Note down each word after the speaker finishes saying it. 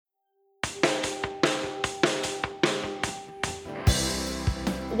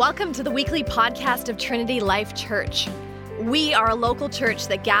Welcome to the weekly podcast of Trinity Life Church. We are a local church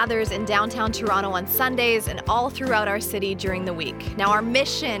that gathers in downtown Toronto on Sundays and all throughout our city during the week. Now, our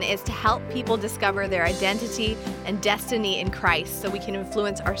mission is to help people discover their identity and destiny in Christ so we can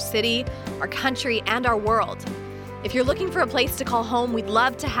influence our city, our country, and our world. If you're looking for a place to call home, we'd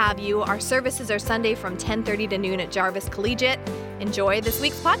love to have you. Our services are Sunday from 10:30 to noon at Jarvis Collegiate. Enjoy this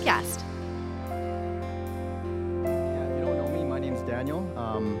week's podcast. If you don't know me, my name's Daniel.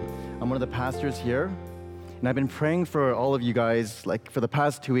 I'm one of the pastors here, and I've been praying for all of you guys for the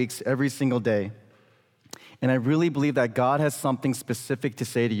past 2 weeks, every single day. And I really believe that God has something specific to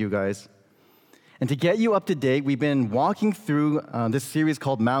say to you guys. And to get you up to date, we've been walking through this series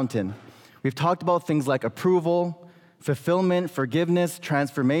called Mountain. We've talked about things like approval, fulfillment, forgiveness,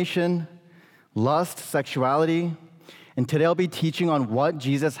 transformation, lust, sexuality. And today I'll be teaching on what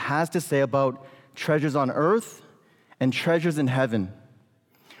Jesus has to say about treasures on earth and treasures in heaven.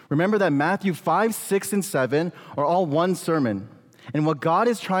 Remember that Matthew 5, 6, and 7 are all one sermon. And what God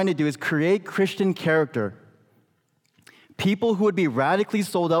is trying to do is create Christian character. People who would be radically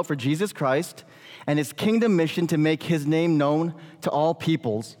sold out for Jesus Christ and his kingdom mission to make his name known to all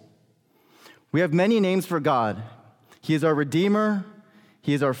peoples. We have many names for God. He is our Redeemer,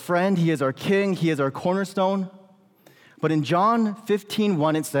 he is our friend, he is our King, he is our cornerstone. But in John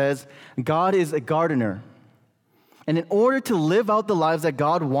 15:1 it says, God is a gardener. And in order to live out the lives that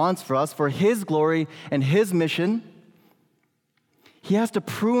God wants for us, for his glory and his mission, he has to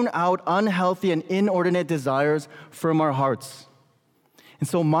prune out unhealthy and inordinate desires from our hearts. And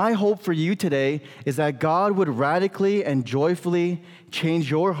so my hope for you today is that God would radically and joyfully change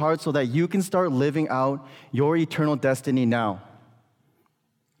your heart so that you can start living out your eternal destiny now.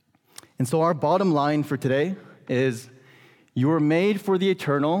 And so our bottom line for today is, you were made for the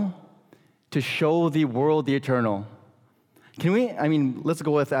eternal to show the world the eternal. Let's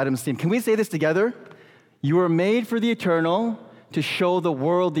go with Adam's theme. Can we say this together? You were made for the eternal to show the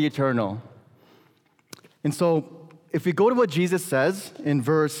world the eternal. And so, if we go to what Jesus says in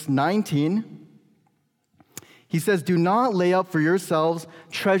verse 19, he says, do not lay up for yourselves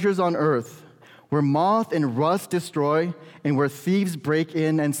treasures on earth, where moth and rust destroy, and where thieves break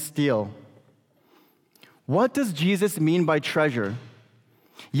in and steal. What does Jesus mean by treasure?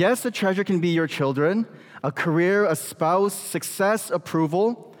 Yes, a treasure can be your children, a career, a spouse, success,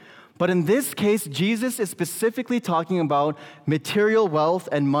 approval. But in this case, Jesus is specifically talking about material wealth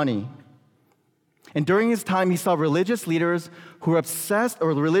and money. And during his time, he saw religious leaders who were obsessed, or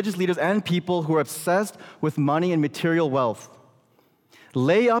religious leaders and people who were obsessed with money and material wealth.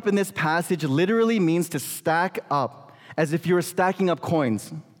 Lay up in this passage literally means to stack up, as if you were stacking up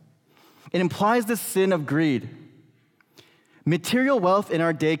coins. It implies the sin of greed. Material wealth in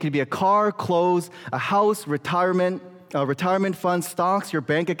our day could be a car, clothes, a house, retirement fund, stocks, your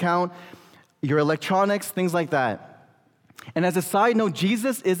bank account, your electronics, things like that. And as a side note,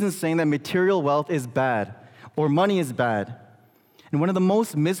 Jesus isn't saying that material wealth is bad or money is bad. And one of the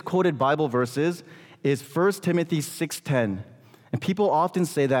most misquoted Bible verses is 1 Timothy 6:10. And people often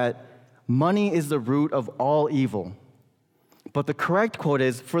say that money is the root of all evil. But the correct quote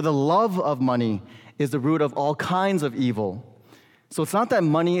is, for the love of money is the root of all kinds of evil. So it's not that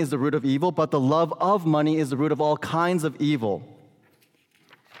money is the root of evil, but the love of money is the root of all kinds of evil.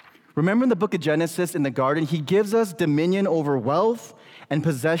 Remember in the book of Genesis in the garden, he gives us dominion over wealth and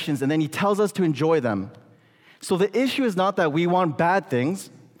possessions, and then he tells us to enjoy them. So the issue is not that we want bad things,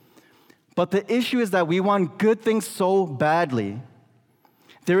 but the issue is that we want good things so badly.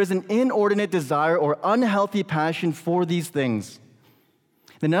 There is an inordinate desire or unhealthy passion for these things.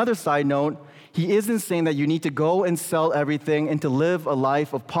 Another side note, he isn't saying that you need to go and sell everything and to live a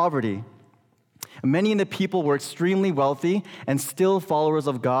life of poverty. Many of the people were extremely wealthy and still followers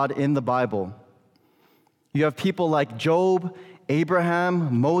of God in the Bible. You have people like Job,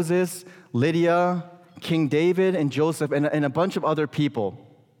 Abraham, Moses, Lydia, King David, and Joseph, and a bunch of other people.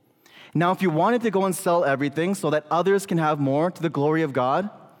 Now, if you wanted to go and sell everything so that others can have more to the glory of God,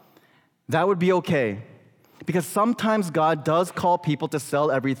 that would be okay. Because sometimes God does call people to sell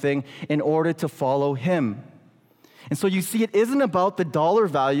everything in order to follow him. And so you see, it isn't about the dollar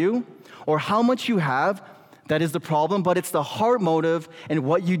value or how much you have that is the problem, but it's the heart motive and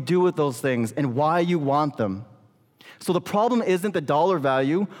what you do with those things and why you want them. So the problem isn't the dollar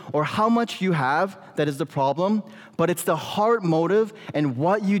value or how much you have that is the problem, but it's the heart motive and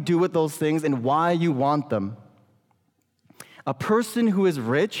what you do with those things and why you want them. A person who is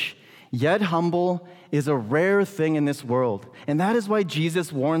rich yet humble is a rare thing in this world. And that is why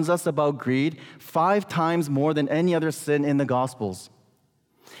Jesus warns us about greed 5 times more than any other sin in the Gospels.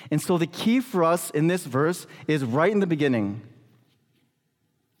 And so the key for us in this verse is right in the beginning.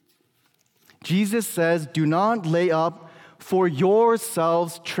 Jesus says, do not lay up for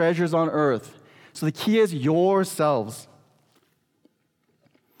yourselves treasures on earth. So the key is yourselves.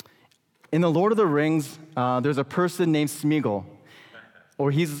 In the Lord of the Rings, there's a person named Smeagol.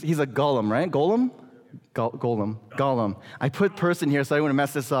 Or he's a Gollum, right? Gollum. I put person here so I don't want to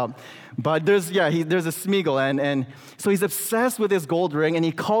mess this up. But there's a Smeagol, and so he's obsessed with his gold ring, and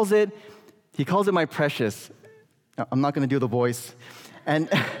he calls it my precious. I'm not going to do the voice,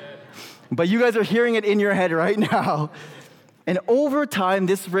 but you guys are hearing it in your head right now. And over time,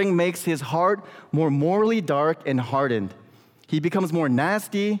 this ring makes his heart more morally dark and hardened. He becomes more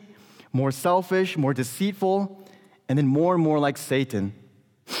nasty, more selfish, more deceitful, and then more and more like Satan.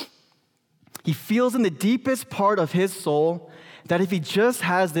 He feels in the deepest part of his soul that if he just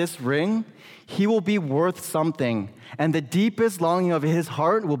has this ring, he will be worth something, and the deepest longing of his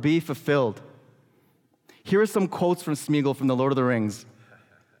heart will be fulfilled. Here are some quotes from Smeagol from The Lord of the Rings,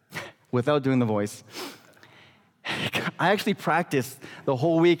 without doing the voice. I actually practiced the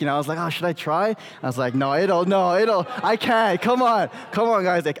whole week, and I was like, should I try? I was like, no, I can't. Come on,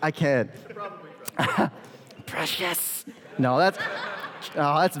 guys, I can't. Precious. No, that's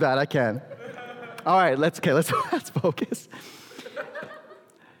bad, I can't. All right, let's focus.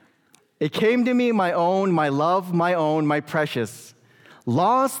 It came to me, my own, my love, my own, my precious.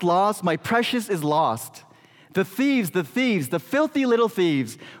 Lost, my precious is lost. The thieves, the filthy little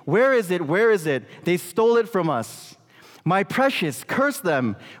thieves. Where is it? They stole it from us. My precious, curse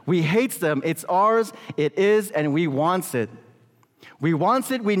them. We hates them. It's ours, it is, and we wants it. We wants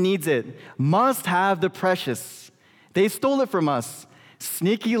it, we needs it. Must have the precious. They stole it from us.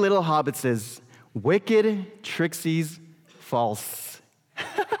 Sneaky little hobbitses. Wicked, trixies, false.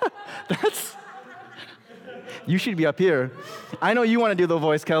 You should be up here. I know you want to do the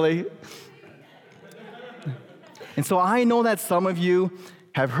voice, Kelly. And so I know that some of you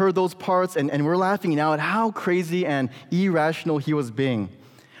have heard those parts, and we're laughing now at how crazy and irrational he was being.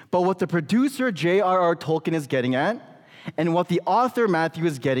 But what the producer, J.R.R. Tolkien, is getting at, and what the author, Matthew,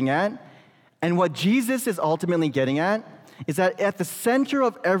 is getting at, and what Jesus is ultimately getting at, is that at the center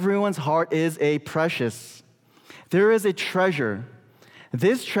of everyone's heart is a precious. There is a treasure.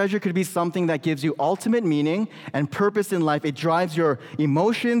 This treasure could be something that gives you ultimate meaning and purpose in life. It drives your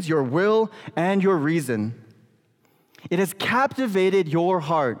emotions, your will, and your reason. It has captivated your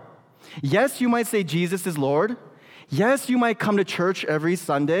heart. Yes, you might say Jesus is Lord. Yes, you might come to church every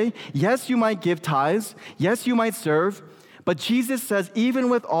Sunday. Yes, you might give tithes. Yes, you might serve. But Jesus says, even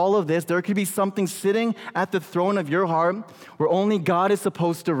with all of this, there could be something sitting at the throne of your heart where only God is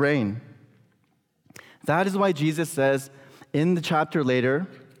supposed to reign. That is why Jesus says in the chapter later,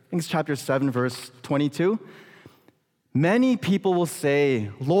 I think it's chapter 7, verse 22, many people will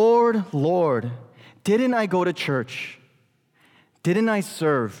say, Lord, Lord, didn't I go to church? Didn't I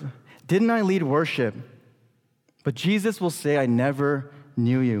serve? Didn't I lead worship? But Jesus will say, I never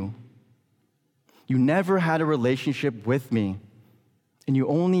knew you. You never had a relationship with me, and you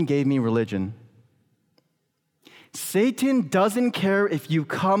only gave me religion. Satan doesn't care if you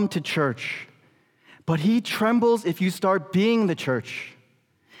come to church, but he trembles if you start being the church.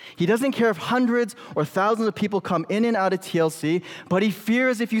 He doesn't care if hundreds or thousands of people come in and out of TLC, but he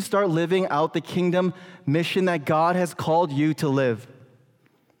fears if you start living out the kingdom mission that God has called you to live.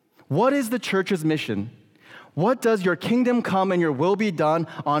 What is the church's mission? What does your kingdom come and your will be done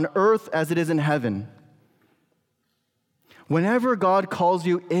on earth as it is in heaven? Whenever God calls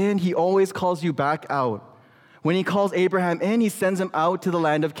you in, he always calls you back out. When he calls Abraham in, he sends him out to the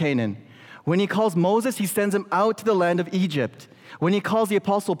land of Canaan. When he calls Moses, he sends him out to the land of Egypt. When he calls the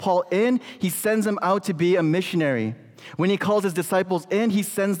Apostle Paul in, he sends him out to be a missionary. When he calls his disciples in, he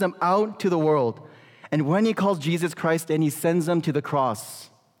sends them out to the world. And when he calls Jesus Christ in, he sends them to the cross.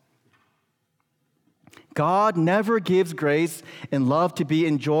 God never gives grace and love to be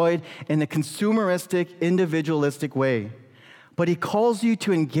enjoyed in a consumeristic, individualistic way. But he calls you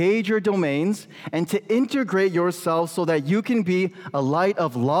to engage your domains and to integrate yourself so that you can be a light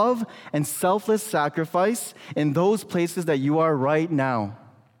of love and selfless sacrifice in those places that you are right now.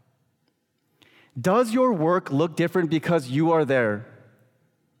 Does your work look different because you are there?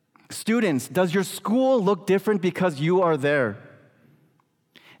 Students, does your school look different because you are there?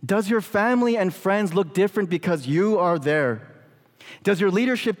 Does your family and friends look different because you are there? Does your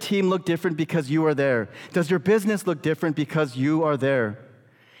leadership team look different because you are there? Does your business look different because you are there?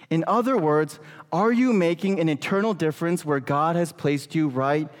 In other words, are you making an eternal difference where God has placed you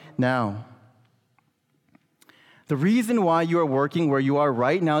right now? The reason why you are working where you are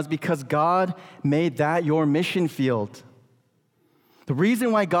right now is because God made that your mission field. The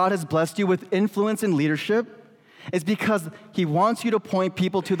reason why God has blessed you with influence and leadership is because he wants you to point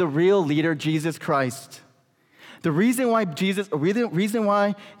people to the real leader, Jesus Christ. The reason why Jesus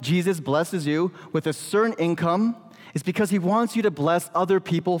blesses you with a certain income is because he wants you to bless other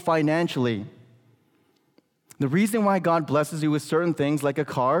people financially. The reason why God blesses you with certain things like a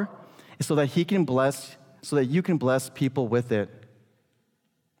car is so that you can bless people with it.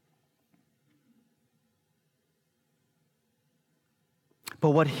 But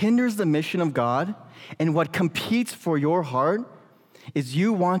what hinders the mission of God and what competes for your heart is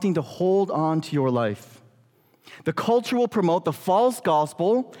you wanting to hold on to your life. The culture will promote the false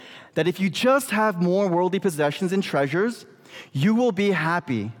gospel that if you just have more worldly possessions and treasures, you will be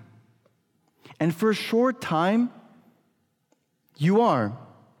happy. And for a short time, you are.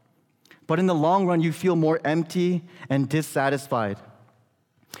 But in the long run, you feel more empty and dissatisfied.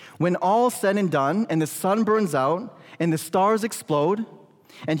 When all's said and done, and the sun burns out, and the stars explode,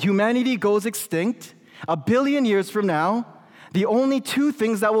 and humanity goes extinct, 1 billion years from now, the only two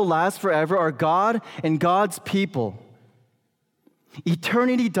things that will last forever are God and God's people.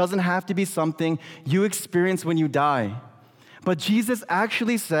 Eternity doesn't have to be something you experience when you die. But Jesus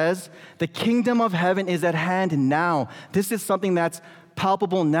actually says the kingdom of heaven is at hand now. This is something that's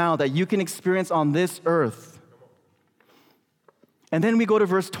palpable now that you can experience on this earth. And then we go to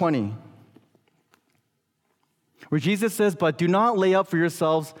verse 20, where Jesus says, "But do not lay up for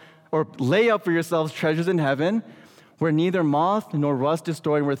yourselves treasures in heaven, where neither moth nor rust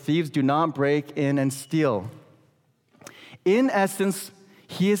destroy, and where thieves do not break in and steal." In essence,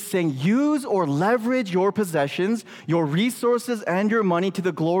 he is saying, use or leverage your possessions, your resources, and your money to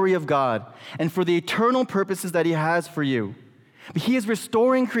the glory of God and for the eternal purposes that he has for you. But he is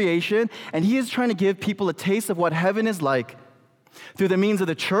restoring creation, and he is trying to give people a taste of what heaven is like through the means of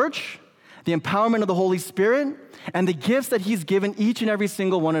the church, the empowerment of the Holy Spirit, and the gifts that he's given each and every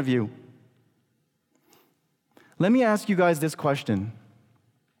single one of you. Let me ask you guys this question.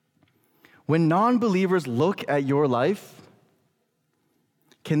 When non-believers look at your life,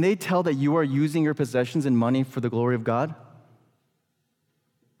 can they tell that you are using your possessions and money for the glory of God?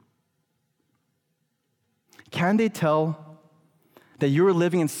 Can they tell that you are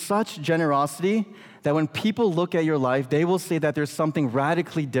living in such generosity that when people look at your life, they will say that there's something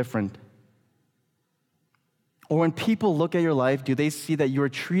radically different? Or when people look at your life, do they see that you are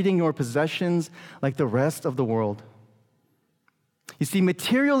treating your possessions like the rest of the world? You see,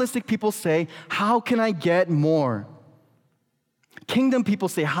 materialistic people say, "How can I get more?" Kingdom people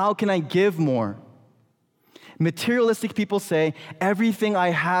say, "How can I give more?" Materialistic people say, "Everything I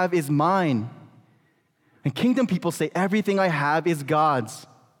have is mine." And kingdom people say, "Everything I have is God's."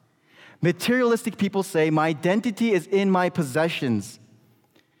 Materialistic people say, "My identity is in my possessions."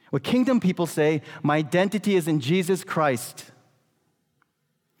 What kingdom people say, "My identity is in Jesus Christ."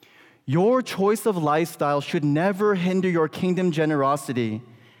 Your choice of lifestyle should never hinder your kingdom generosity,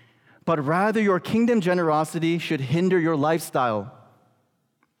 but rather your kingdom generosity should hinder your lifestyle.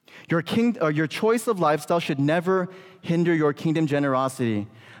 Your choice of lifestyle should never hinder your kingdom generosity,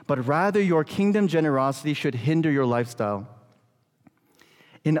 but rather your kingdom generosity should hinder your lifestyle.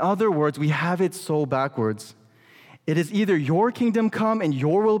 In other words, we have it so backwards. It is either your kingdom come and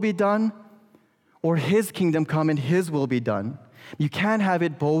your will be done, or his kingdom come and his will be done. You can't have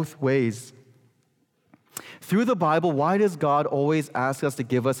it both ways. Through the Bible, why does God always ask us to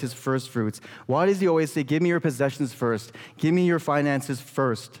give us his first fruits? Why does he always say, "Give me your possessions first. Give me your finances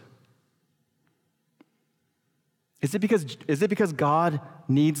first"? Is it because God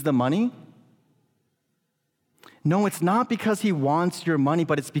needs the money? No, it's not because he wants your money,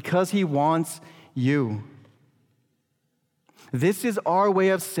 but it's because he wants you. This is our way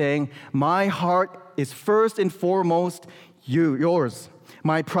of saying, my heart is first and foremost yours.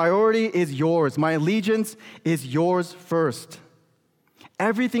 My priority is yours. My allegiance is yours first.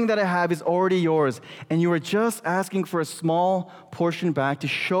 Everything that I have is already yours, and you are just asking for a small portion back to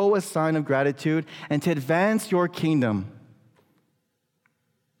show a sign of gratitude and to advance your kingdom.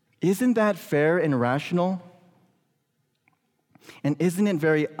 Isn't that fair and rational? And isn't it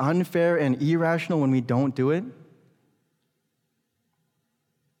very unfair and irrational when we don't do it?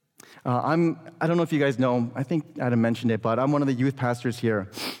 I don't know if you guys know, I think Adam mentioned it, but I'm one of the youth pastors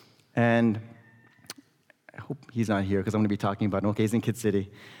here. And I hope he's not here because I'm going to be talking about him. Okay, he's in Kid City.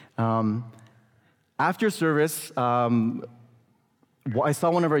 After service, I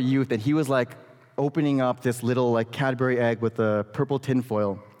saw one of our youth, and he was like opening up this little like Cadbury egg with a purple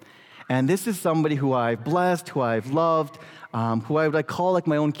tinfoil. And this is somebody who I've blessed, who I've loved, who I would call like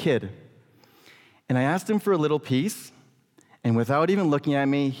my own kid. And I asked him for a little piece, and without even looking at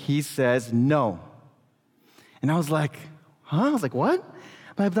me, he says no. And I was like, huh? I was like, what?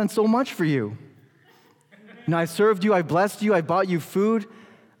 But I've done so much for you. I served you, I blessed you, I bought you food.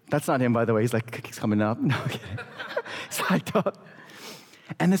 That's not him, by the way. He's like, he's coming up. No, I'm kidding. Psyched up.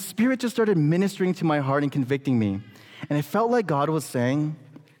 And the Spirit just started ministering to my heart and convicting me. And it felt like God was saying,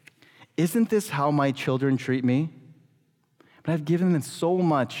 isn't this how my children treat me? But I've given them so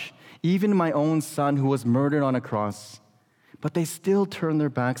much, even my own son who was murdered on a cross. But they still turn their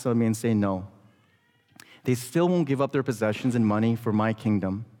backs on me and say no. They still won't give up their possessions and money for my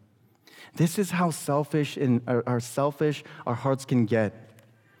kingdom. This is how selfish our hearts can get.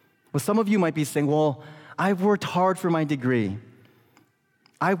 Well, some of you might be saying, well, I've worked hard for my degree.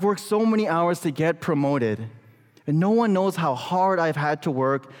 I've worked so many hours to get promoted. And no one knows how hard I've had to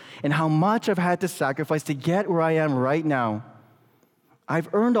work and how much I've had to sacrifice to get where I am right now.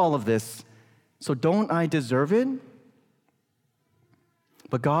 I've earned all of this, so don't I deserve it?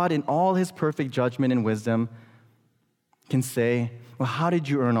 But God, in all his perfect judgment and wisdom, can say, well, how did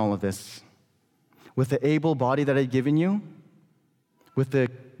you earn all of this? With the able body that I've given you? With the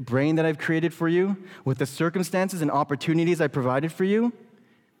brain that I've created for you? With the circumstances and opportunities I provided for you?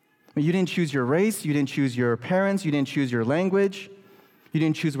 You didn't choose your race, you didn't choose your parents, you didn't choose your language, you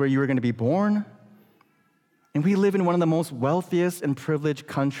didn't choose where you were going to be born. And we live in one of the most wealthiest and privileged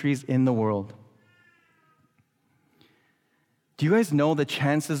countries in the world. Do you guys know the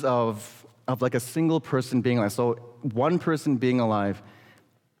chances of like a single person being alive? So one person being alive.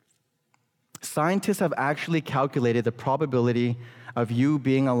 Scientists have actually calculated the probability of you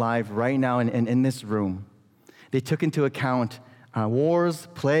being alive right now and in this room. They took into account wars,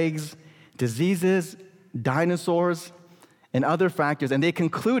 plagues, diseases, dinosaurs, and other factors. And they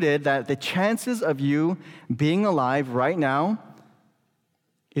concluded that the chances of you being alive right now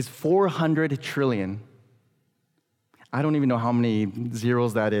is 400 trillion. I don't even know how many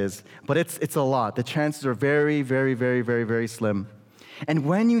zeros that is, but it's a lot. The chances are very, very, very, very, very slim. And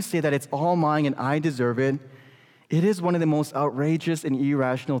when you say that it's all mine and I deserve it, it is one of the most outrageous and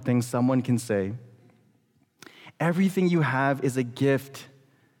irrational things someone can say. Everything you have is a gift.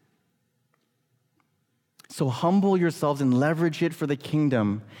 So humble yourselves and leverage it for the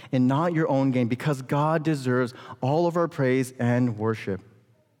kingdom and not your own gain, because God deserves all of our praise and worship.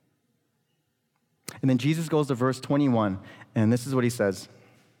 And then Jesus goes to verse 21, and this is what he says.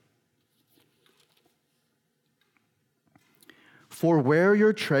 For where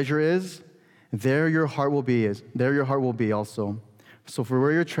your treasure is, there your heart will be. There your heart will be also. So for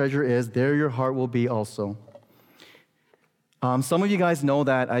where your treasure is, there your heart will be also. Some of you guys know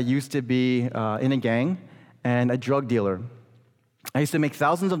that I used to be in a gang and a drug dealer. I used to make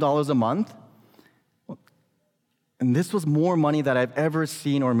thousands of dollars a month, and this was more money than I've ever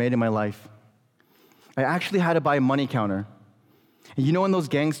seen or made in my life. I actually had to buy a money counter. And you know in those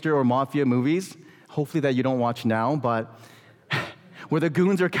gangster or mafia movies, hopefully that you don't watch now, but where the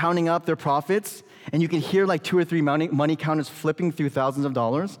goons are counting up their profits, and you can hear like 2 or 3 money counters flipping through thousands of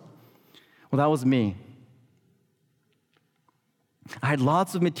dollars? Well, that was me. I had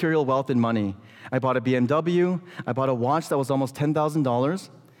lots of material wealth and money. I bought a BMW, I bought a watch that was almost $10,000,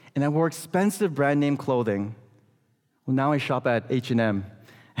 and I wore expensive brand name clothing. Well, now I shop at H&M.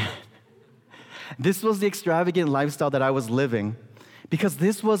 This was the extravagant lifestyle that I was living because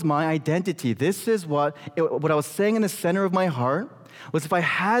this was my identity. This is what I was saying in the center of my heart was if I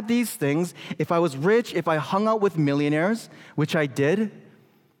had these things, if I was rich, if I hung out with millionaires, which I did,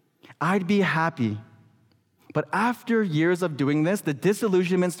 I'd be happy. But after years of doing this, the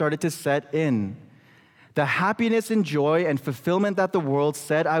disillusionment started to set in. The happiness and joy and fulfillment that the world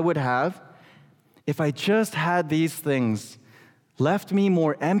said I would have, if I just had these things, left me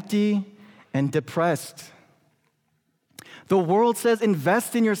more empty and depressed. The world says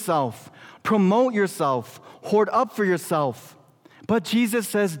invest in yourself, promote yourself, hoard up for yourself. But Jesus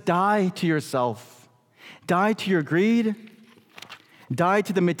says die to yourself. Die to your greed. Die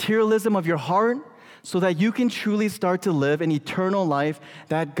to the materialism of your heart so that you can truly start to live an eternal life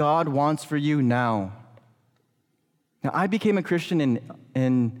that God wants for you now. Now, I became a Christian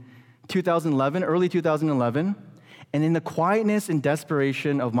in 2011, early 2011, and in the quietness and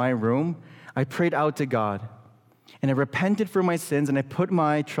desperation of my room, I prayed out to God, and I repented for my sins, and I put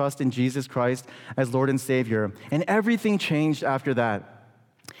my trust in Jesus Christ as Lord and Savior, and everything changed after that.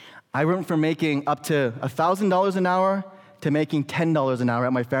 I went from making up to $1,000 an hour to making $10 an hour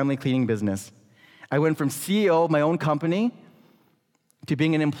at my family cleaning business. I went from CEO of my own company to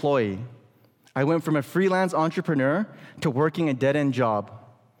being an employee. I went from a freelance entrepreneur to working a dead-end job.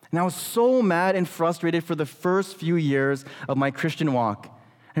 And I was so mad and frustrated for the first few years of my Christian walk.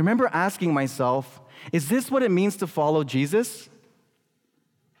 I remember asking myself, is this what it means to follow Jesus?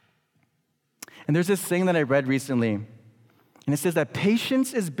 And there's this thing that I read recently, and it says that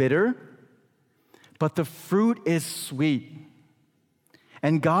patience is bitter, but the fruit is sweet.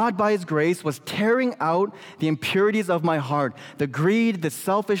 And God, by His grace, was tearing out the impurities of my heart, the greed, the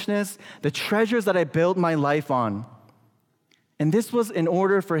selfishness, the treasures that I built my life on. And this was in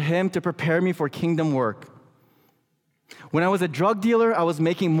order for Him to prepare me for kingdom work. When I was a drug dealer, I was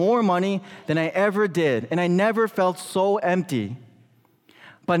making more money than I ever did, and I never felt so empty.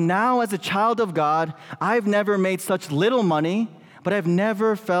 But now, as a child of God, I've never made such little money, but I've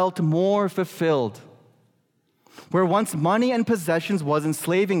never felt more fulfilled. Where once money and possessions was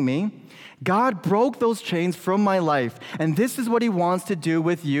enslaving me, God broke those chains from my life. And this is what He wants to do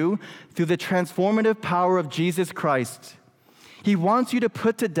with you through the transformative power of Jesus Christ. He wants you to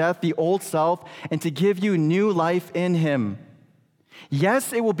put to death the old self and to give you new life in Him.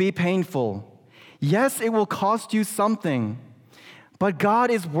 Yes, it will be painful. Yes, it will cost you something. But God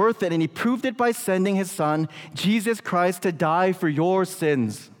is worth it, and He proved it by sending His Son, Jesus Christ, to die for your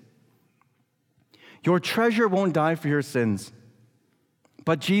sins. Your treasure won't die for your sins,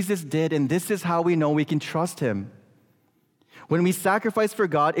 but Jesus did, and this is how we know we can trust Him. When we sacrifice for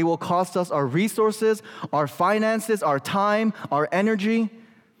God, it will cost us our resources, our finances, our time, our energy.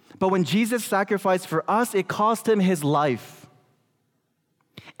 But when Jesus sacrificed for us, it cost Him His life.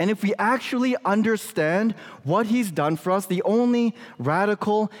 And if we actually understand what He's done for us, the only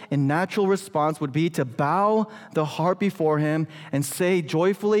radical and natural response would be to bow the heart before Him and say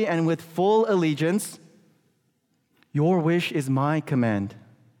joyfully and with full allegiance, "Your wish is my command."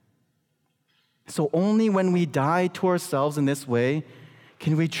 So only when we die to ourselves in this way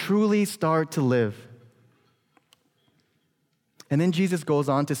can we truly start to live. And then Jesus goes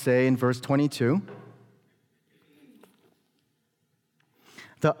on to say in verse 22,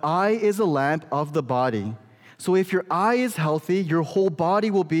 "The eye is a lamp of the body. So if your eye is healthy, your whole body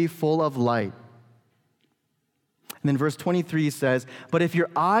will be full of light." And then verse 23 says, "But if your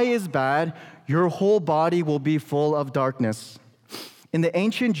eye is bad, your whole body will be full of darkness." In the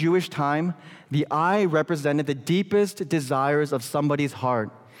ancient Jewish time, the eye represented the deepest desires of somebody's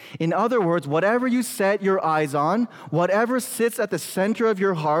heart. In other words, whatever you set your eyes on, whatever sits at the center of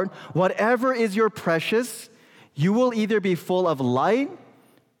your heart, whatever is your precious, you will either be full of light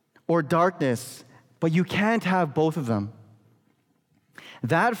or darkness, but you can't have both of them.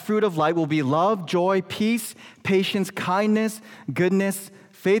 That fruit of light will be love, joy, peace, patience, kindness, goodness,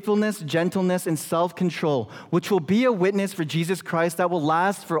 faithfulness, gentleness, and self-control, which will be a witness for Jesus Christ that will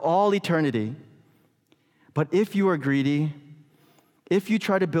last for all eternity. But if you are greedy, if you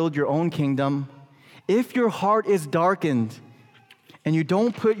try to build your own kingdom, if your heart is darkened, and you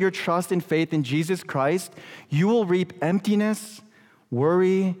don't put your trust and faith in Jesus Christ, you will reap emptiness,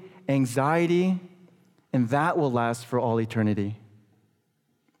 worry, anxiety, and that will last for all eternity.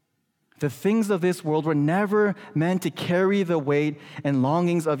 The things of this world were never meant to carry the weight and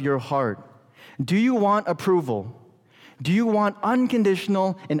longings of your heart. Do you want approval? Do you want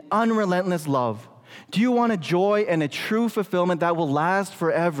unconditional and unrelentless love? Do you want a joy and a true fulfillment that will last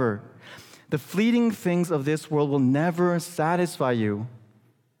forever? The fleeting things of this world will never satisfy you.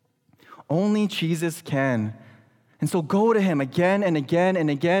 Only Jesus can. And so go to Him again and again and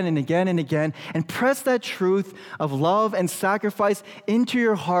again and again and again and press that truth of love and sacrifice into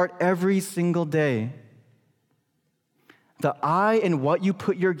your heart every single day. The eye and what you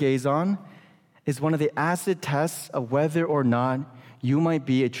put your gaze on is one of the acid tests of whether or not you might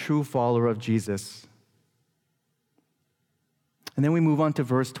be a true follower of Jesus. And then we move on to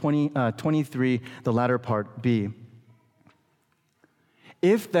verse 23, the latter part, B.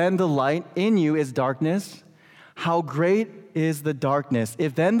 If then the light in you is darkness, how great is the darkness?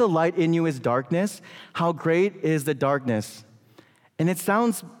 If then the light in you is darkness, how great is the darkness? And it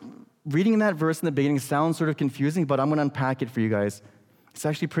sounds, reading that verse in the beginning sounds sort of confusing, but I'm going to unpack it for you guys. It's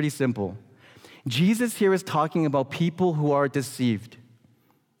actually pretty simple. Jesus here is talking about people who are deceived.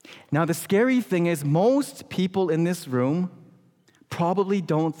 Now, the scary thing is most people in this room probably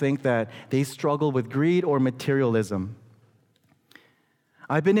don't think that they struggle with greed or materialism.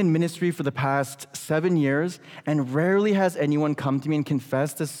 I've been in ministry for the past 7 years, and rarely has anyone come to me and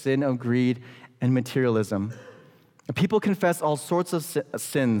confessed the sin of greed and materialism. People confess all sorts of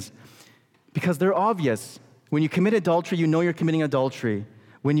sins because they're obvious. When you commit adultery, you know you're committing adultery.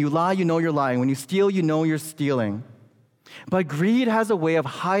 When you lie, you know you're lying. When you steal, you know you're stealing. But greed has a way of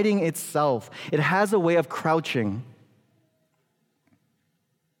hiding itself. It has a way of crouching.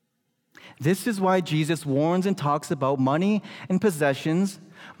 This is why Jesus warns and talks about money and possessions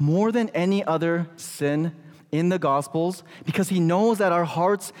more than any other sin in the Gospels, because He knows that our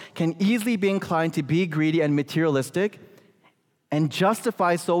hearts can easily be inclined to be greedy and materialistic and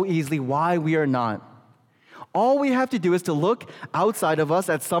justify so easily why we are not. All we have to do is to look outside of us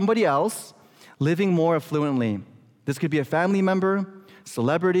at somebody else, living more affluently. This could be a family member,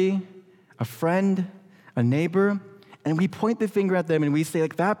 celebrity, a friend, a neighbor, and we point the finger at them and we say,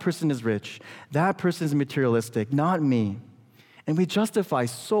 like, that person is rich, that person is materialistic, not me. And we justify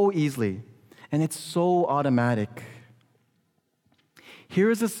so easily, and it's so automatic. Here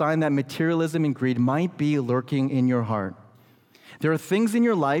is a sign that materialism and greed might be lurking in your heart. There are things in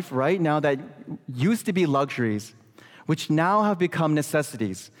your life right now that used to be luxuries, which now have become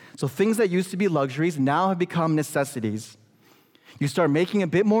necessities. So things that used to be luxuries now have become necessities. You start making a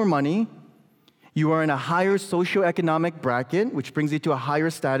bit more money. You are in a higher socioeconomic bracket, which brings you to a higher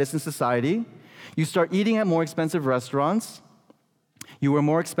status in society. You start eating at more expensive restaurants. You wear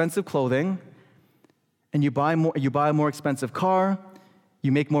more expensive clothing. And you buy a more expensive car.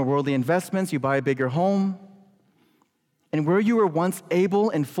 You make more worldly investments. You buy a bigger home. And where you were once able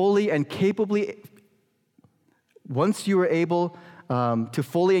and fully and capably, once you were able to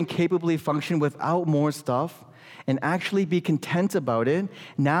fully and capably function without more stuff and actually be content about it,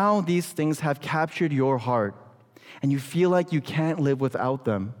 now these things have captured your heart, and you feel like you can't live without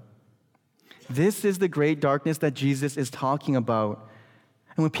them. This is the great darkness that Jesus is talking about.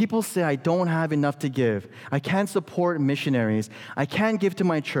 And when people say, I don't have enough to give, I can't support missionaries, I can't give to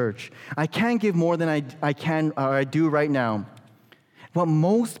my church, I can't give more than I do right now, what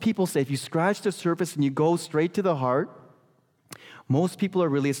most people say, if you scratch the surface and you go straight to the heart, most people are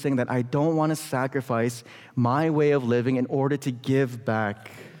really saying that I don't want to sacrifice my way of living in order to give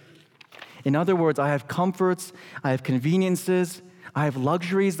back. In other words, I have comforts, I have conveniences, I have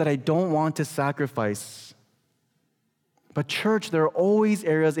luxuries that I don't want to sacrifice. But church, there are always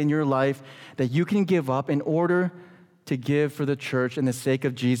areas in your life that you can give up in order to give for the church in the sake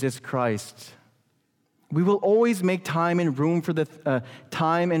of Jesus Christ. We will always make time and room for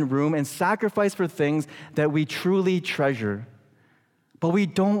and sacrifice for things that we truly treasure. But we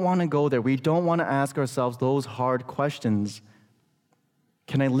don't want to go there. We don't want to ask ourselves those hard questions.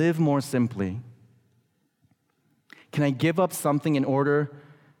 Can I live more simply? Can I give up something in order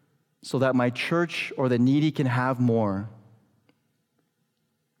so that my church or the needy can have more?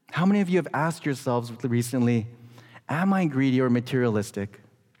 How many of you have asked yourselves recently, am I greedy or materialistic?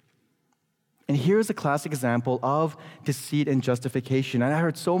 And here's a classic example of deceit and justification. And I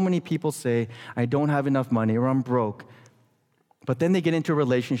heard so many people say, I don't have enough money or I'm broke. But then they get into a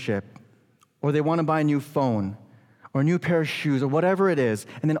relationship, or they want to buy a new phone or a new pair of shoes or whatever it is.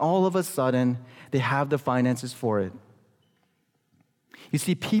 And then all of a sudden, they have the finances for it. You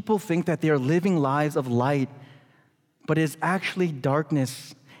see, people think that they are living lives of light, but it is actually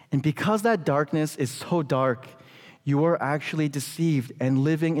darkness. And because that darkness is so dark, you are actually deceived and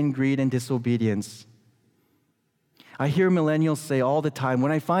living in greed and disobedience. I hear millennials say all the time,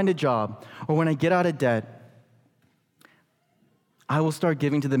 when I find a job or when I get out of debt, I will start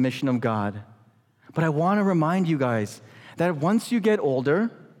giving to the mission of God. But I want to remind you guys that once you get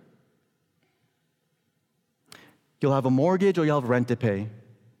older, you'll have a mortgage or you'll have rent to pay.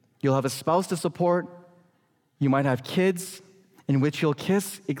 You'll have a spouse to support. You might have kids in which you'll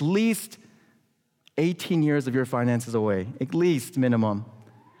kiss at least 18 years of your finances away, at least minimum.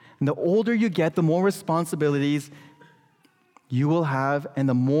 And the older you get, the more responsibilities you will have, and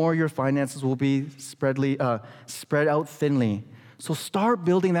the more your finances will be spread out thinly. So start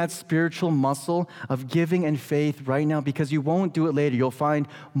building that spiritual muscle of giving and faith right now, because you won't do it later. You'll find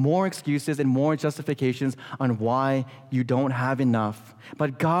more excuses and more justifications on why you don't have enough.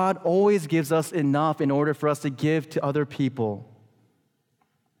 But God always gives us enough in order for us to give to other people.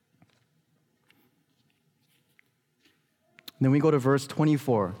 Then we go to verse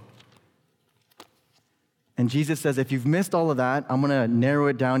 24. And Jesus says, if you've missed all of that, I'm going to narrow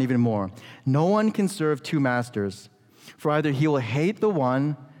it down even more. No one can serve two masters. For either he will hate the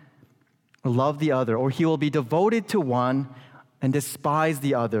one or love the other, or he will be devoted to one and despise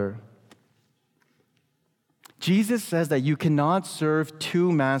the other. Jesus says that you cannot serve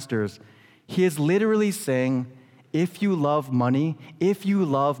two masters. He is literally saying, if you love money, if you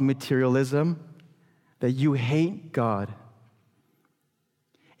love materialism, that you hate God.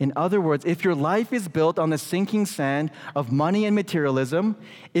 In other words, if your life is built on the sinking sand of money and materialism,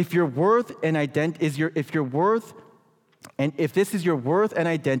 if this is your worth and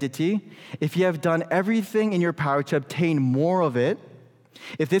identity, if you have done everything in your power to obtain more of it,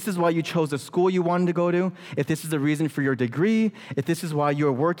 if this is why you chose the school you wanted to go to, if this is the reason for your degree, if this is why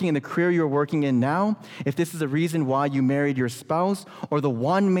you're working in the career you're working in now, if this is the reason why you married your spouse, or the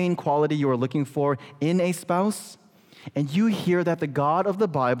one main quality you are looking for in a spouse, and you hear that the God of the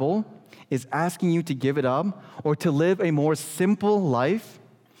Bible is asking you to give it up or to live a more simple life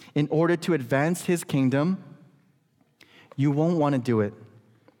in order to advance his kingdom, you won't want to do it.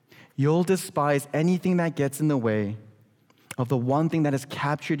 you'll despise anything that gets in the way of the one thing that has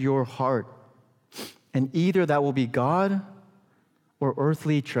captured your heart. And either that will be God or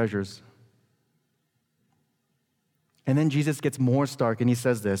earthly treasures. And then Jesus gets more stark, and he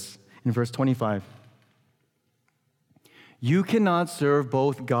says this in verse 25. You cannot serve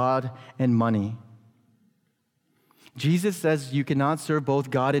both God and money. Jesus says you cannot serve both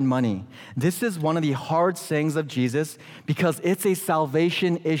God and money. This is one of the hard sayings of Jesus because it's a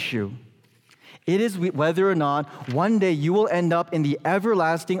salvation issue. It is whether or not one day you will end up in the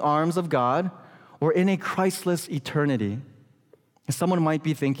everlasting arms of God or in a Christless eternity. And someone might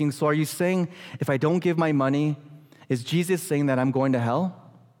be thinking, so are you saying if I don't give my money, is Jesus saying that I'm going to hell?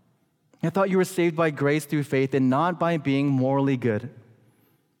 I thought you were saved by grace through faith and not by being morally good.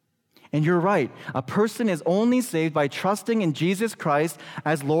 And you're right. A person is only saved by trusting in Jesus Christ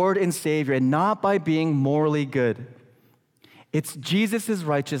as Lord and Savior and not by being morally good. It's Jesus'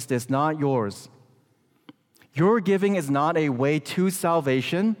 righteousness, not yours. Your giving is not a way to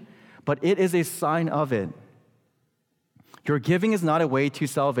salvation, but it is a sign of it. Your giving is not a way to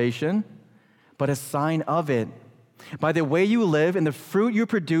salvation, but a sign of it. By the way you live and the fruit you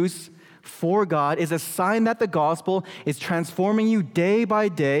produce for God is a sign that the gospel is transforming you day by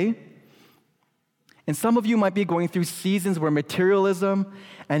day. And some of you might be going through seasons where materialism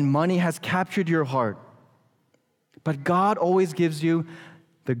and money has captured your heart. But God always gives you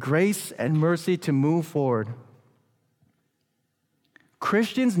the grace and mercy to move forward.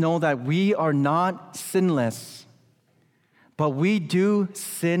 Christians know that we are not sinless, but we do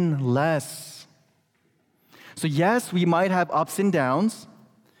sin less. So yes, we might have ups and downs,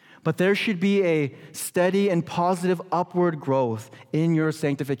 but there should be a steady and positive upward growth in your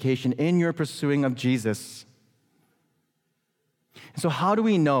sanctification, in your pursuing of Jesus. So how do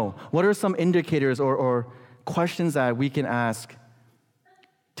we know? What are some indicators or questions that we can ask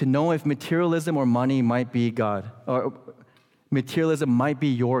to know if materialism or money might be God, or materialism might be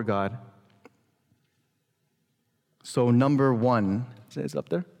your God? So number one, is it up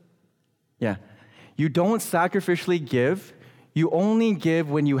there? Yeah. You don't sacrificially give. You only give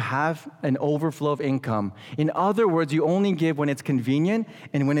when you have an overflow of income. In other words, you only give when it's convenient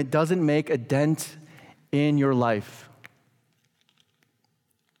and when it doesn't make a dent in your life.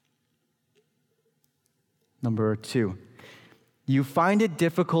 Number two, you find it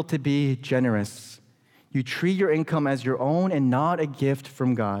difficult to be generous. You treat your income as your own and not a gift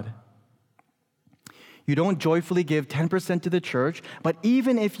from God. You don't joyfully give 10% to the church, but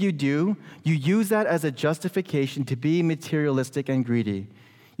even if you do, you use that as a justification to be materialistic and greedy.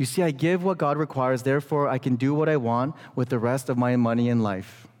 You see, I give what God requires, therefore I can do what I want with the rest of my money in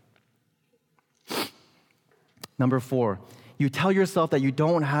life. Number four, you tell yourself that you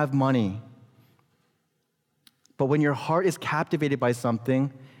don't have money. But when your heart is captivated by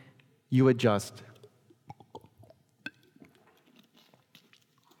something, you adjust.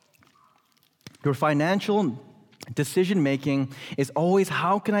 Your financial decision-making is always,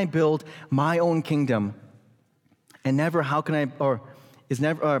 how can I build my own kingdom? And never, how can I build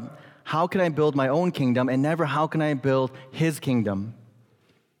my own kingdom? And never, how can I build His kingdom?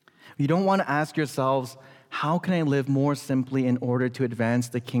 You don't want to ask yourselves, how can I live more simply in order to advance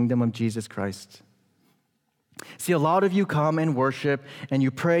the kingdom of Jesus Christ? See, a lot of you come and worship, and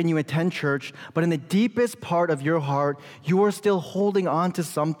you pray, and you attend church, but in the deepest part of your heart, you are still holding on to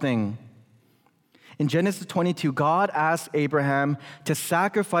something. In Genesis 22, God asked Abraham to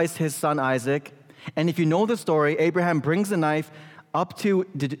sacrifice his son Isaac. And if you know the story, Abraham brings the knife up to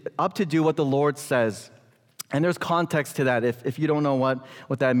do what the Lord says. And there's context to that. If you don't know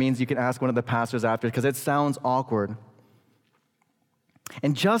what that means, you can ask one of the pastors after, because it sounds awkward.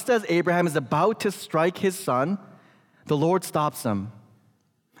 And just as Abraham is about to strike his son, the Lord stops him.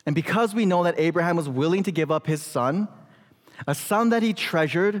 And because we know that Abraham was willing to give up his son, a son that he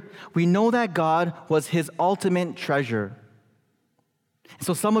treasured, we know that God was his ultimate treasure.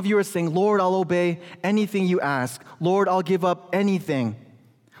 So some of you are saying, Lord, I'll obey anything you ask. Lord, I'll give up anything.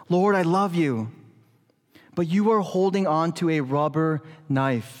 Lord, I love you. But you are holding on to a rubber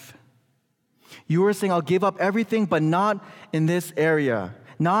knife. You are saying, I'll give up everything, but not in this area,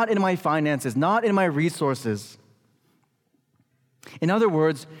 not in my finances, not in my resources. In other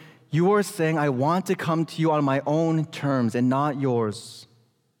words, you are saying, I want to come to you on my own terms and not yours.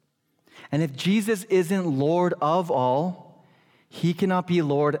 And if Jesus isn't Lord of all, He cannot be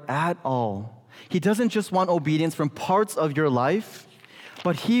Lord at all. He doesn't just want obedience from parts of your life,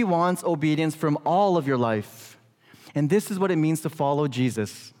 but He wants obedience from all of your life. And this is what it means to follow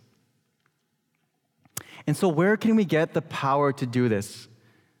Jesus. And so where can we get the power to do this?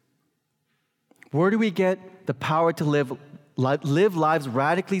 Where do we get the power to live live lives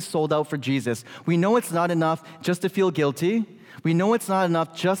radically sold out for Jesus. We know it's not enough just to feel guilty. We know it's not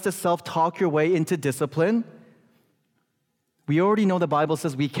enough just to self-talk your way into discipline. We already know the Bible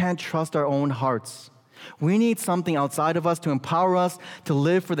says we can't trust our own hearts. We need something outside of us to empower us to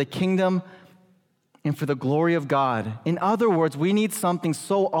live for the kingdom and for the glory of God. In other words, we need something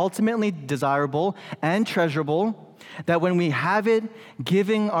so ultimately desirable and treasurable that when we have it,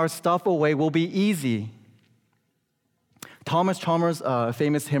 giving our stuff away will be easy. Thomas Chalmers, a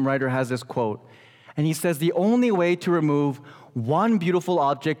famous hymn writer, has this quote, and he says, "The only way to remove one beautiful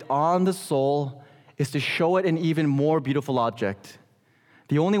object on the soul is to show it an even more beautiful object."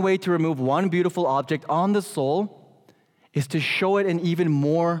 The only way to remove one beautiful object on the soul is to show it an even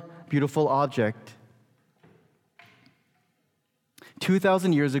more beautiful object.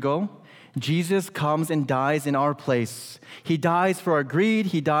 2,000 years ago, Jesus comes and dies in our place. He dies for our greed.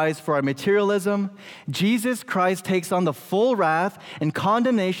 He dies for our materialism. Jesus Christ takes on the full wrath and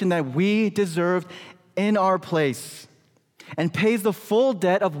condemnation that we deserved in our place and pays the full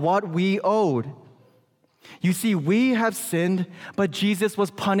debt of what we owed. You see, we have sinned, but Jesus was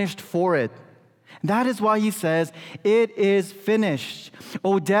punished for it. That is why he says, "It is finished."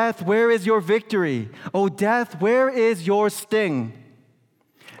 O death, where is your victory? O death, where is your sting?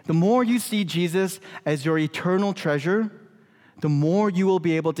 The more you see Jesus as your eternal treasure, the more you will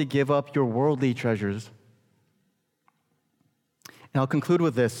be able to give up your worldly treasures. And I'll conclude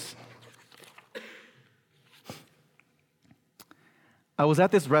with this. I was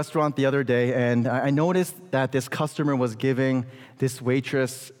at this restaurant the other day, and I noticed that this customer was giving this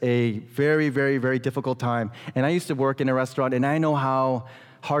waitress a very, very, very difficult time. And I used to work in a restaurant, and I know how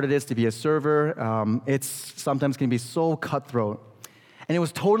hard it is to be a server. It's sometimes can be so cutthroat. And it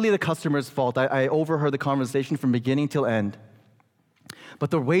was totally the customer's fault. I overheard the conversation from beginning till end.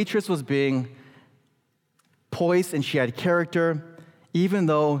 But the waitress was being poised, and she had character, even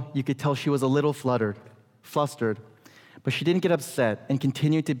though you could tell she was a little flustered. But she didn't get upset and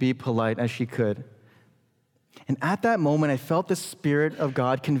continued to be polite as she could. And at that moment, I felt the Spirit of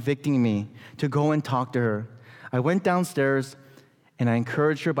God convicting me to go and talk to her. I went downstairs and I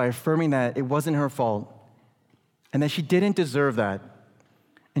encouraged her by affirming that it wasn't her fault and that she didn't deserve that.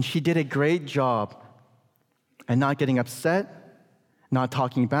 And she did a great job at not getting upset, not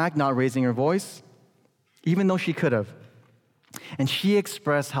talking back, not raising her voice, even though she could have. And she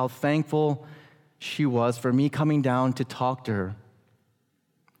expressed how thankful she was for me coming down to talk to her.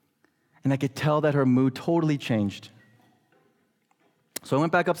 And I could tell that her mood totally changed. So I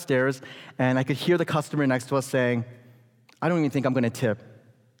went back upstairs, and I could hear the customer next to us saying, "I don't even think I'm going to tip."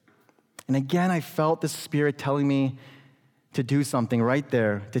 And again, I felt the Spirit telling me to do something right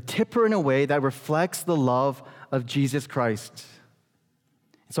there, to tip her in a way that reflects the love of Jesus Christ.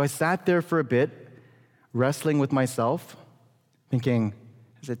 So I sat there for a bit, wrestling with myself, thinking,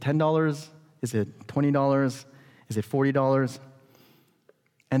 is it $10? Is it $20? Is it $40?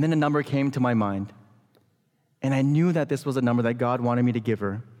 And then a number came to my mind. And I knew that this was a number that God wanted me to give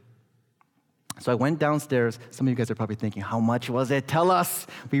her. So I went downstairs. Some of you guys are probably thinking, how much was it? Tell us.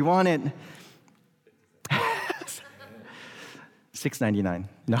 We want it. $6.99.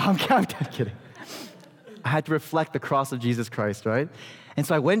 No, I'm kidding. I had to reflect the cross of Jesus Christ, right? And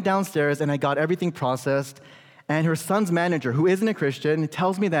so I went downstairs and I got everything processed. And her son's manager, who isn't a Christian,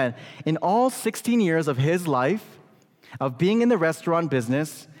 tells me that in all 16 years of his life, of being in the restaurant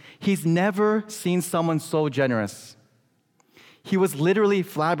business, he's never seen someone so generous. He was literally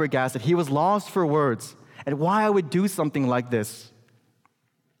flabbergasted. He was lost for words at why I would do something like this.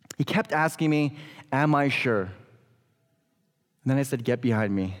 He kept asking me, "Am I sure?" And then I said, "Get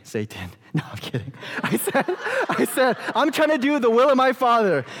behind me, Satan." No, I'm kidding. I said, "I'm trying to do the will of my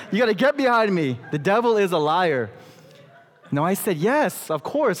Father. You got to get behind me. The devil is a liar." No, I said, "Yes, of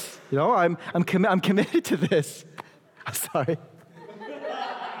course. You know, I'm committed to this." I'm sorry.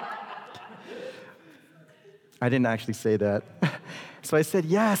 I didn't actually say that. So I said,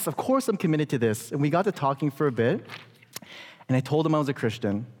 "Yes, of course I'm committed to this." And we got to talking for a bit. And I told him I was a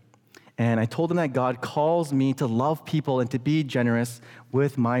Christian. And I told him that God calls me to love people and to be generous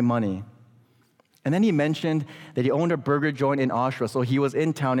with my money. And then he mentioned that he owned a burger joint in Oshawa, so he was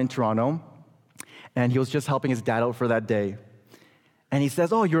in town in Toronto, and he was just helping his dad out for that day. And he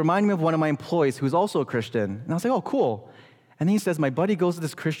says, "Oh, you remind me of one of my employees who's also a Christian." And I was like, "Oh, cool." And then he says, "My buddy goes to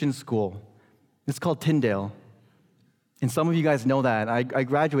this Christian school. It's called Tyndale." And some of you guys know that. I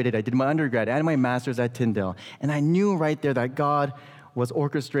graduated, I did my undergrad and my master's at Tyndale. And I knew right there that God was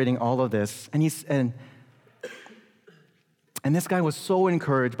orchestrating all of this. And this guy was so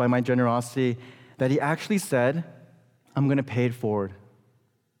encouraged by my generosity that he actually said, "I'm going to pay it forward."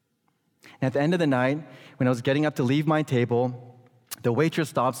 And at the end of the night, when I was getting up to leave my table, the waitress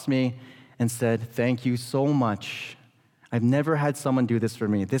stops me and said, "Thank you so much. I've never had someone do this for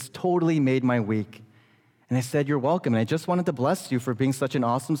me. This totally made my week." And I said, "You're welcome. And I just wanted to bless you for being such an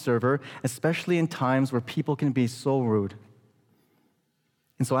awesome server, especially in times where people can be so rude."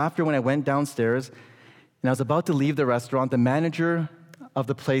 And so after, when I went downstairs and I was about to leave the restaurant, the manager of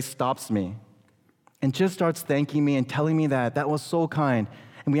the place stops me and just starts thanking me and telling me that was so kind.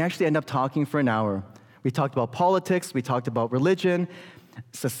 And we actually end up talking for an hour. We talked about politics, we talked about religion,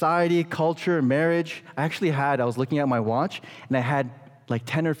 society, culture, marriage. I was looking at my watch, and I had like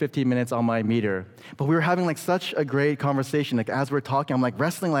 10 or 15 minutes on my meter. But we were having like such a great conversation. Like as we're talking, I'm like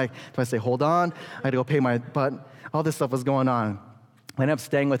wrestling, like, do I say, hold on? I had to go pay my butt. All this stuff was going on. I ended up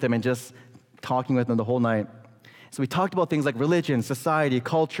staying with him and just talking with him the whole night. So we talked about things like religion, society,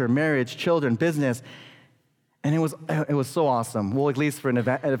 culture, marriage, children, business. And it was so awesome. Well, at least for an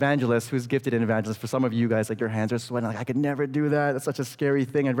evangelist who's gifted in evangelist. For some of you guys, like your hands are sweating. Like, I could never do that. That's such a scary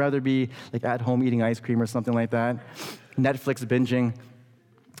thing. I'd rather be like at home eating ice cream or something like that. Netflix binging.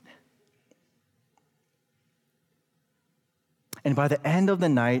 And by the end of the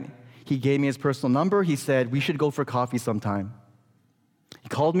night, he gave me his personal number. He said, "We should go for coffee sometime." He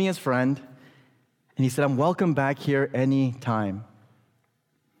called me his friend, and he said, "I'm welcome back here anytime."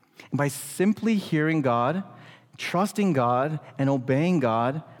 And by simply hearing God, trusting God, and obeying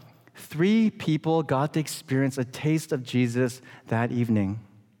God, 3 people got to experience a taste of Jesus that evening.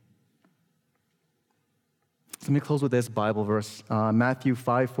 So let me close with this Bible verse, Matthew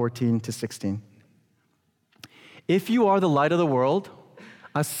 5:14-16. "If you are the light of the world,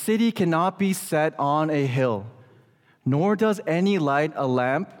 a city cannot be set on a hill, nor does anyone light a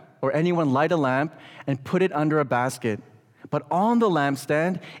lamp and put it under a basket. But on the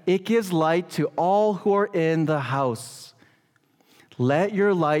lampstand, it gives light to all who are in the house. Let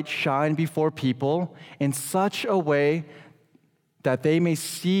your light shine before people in such a way that they may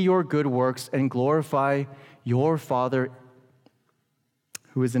see your good works and glorify your Father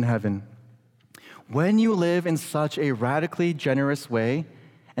who is in heaven." When you live in such a radically generous way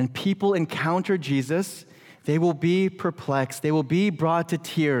and people encounter Jesus, they will be perplexed. They will be brought to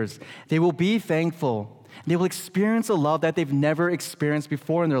tears. They will be thankful. They will experience a love that they've never experienced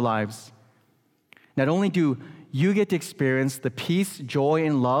before in their lives. Not only do you get to experience the peace, joy,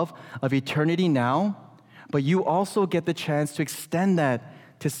 and love of eternity now, but you also get the chance to extend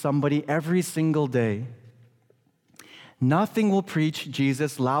that to somebody every single day. Nothing will preach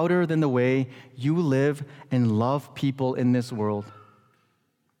Jesus louder than the way you live and love people in this world.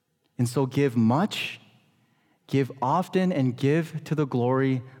 And so give much, give often, and give to the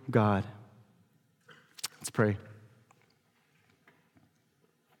glory of God. Let's pray.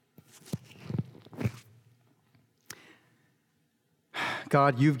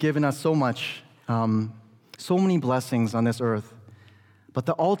 God, you've given us so much, so many blessings on this earth. But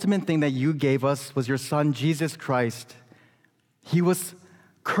the ultimate thing that you gave us was your Son, Jesus Christ. He was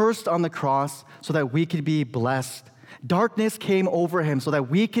cursed on the cross so that we could be blessed. Darkness came over him so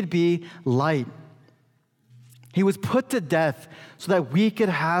that we could be light. He was put to death so that we could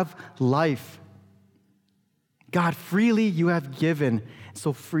have life. God, freely you have given,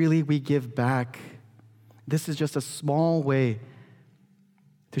 so freely we give back. This is just a small way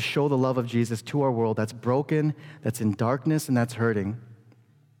to show the love of Jesus to our world that's broken, that's in darkness, and that's hurting.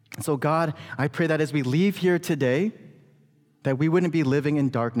 So God, I pray that as we leave here today, that we wouldn't be living in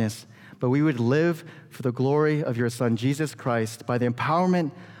darkness, but we would live for the glory of your Son, Jesus Christ, by the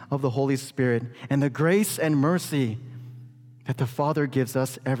empowerment of the Holy Spirit and the grace and mercy that the Father gives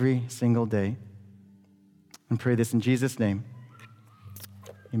us every single day. And pray this in Jesus' name.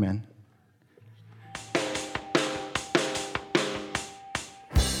 Amen.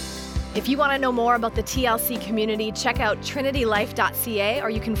 If you want to know more about the TLC community, check out trinitylife.ca, or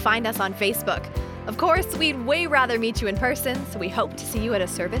you can find us on Facebook. Of course, we'd way rather meet you in person, so we hope to see you at a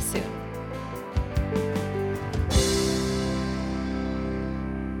service soon.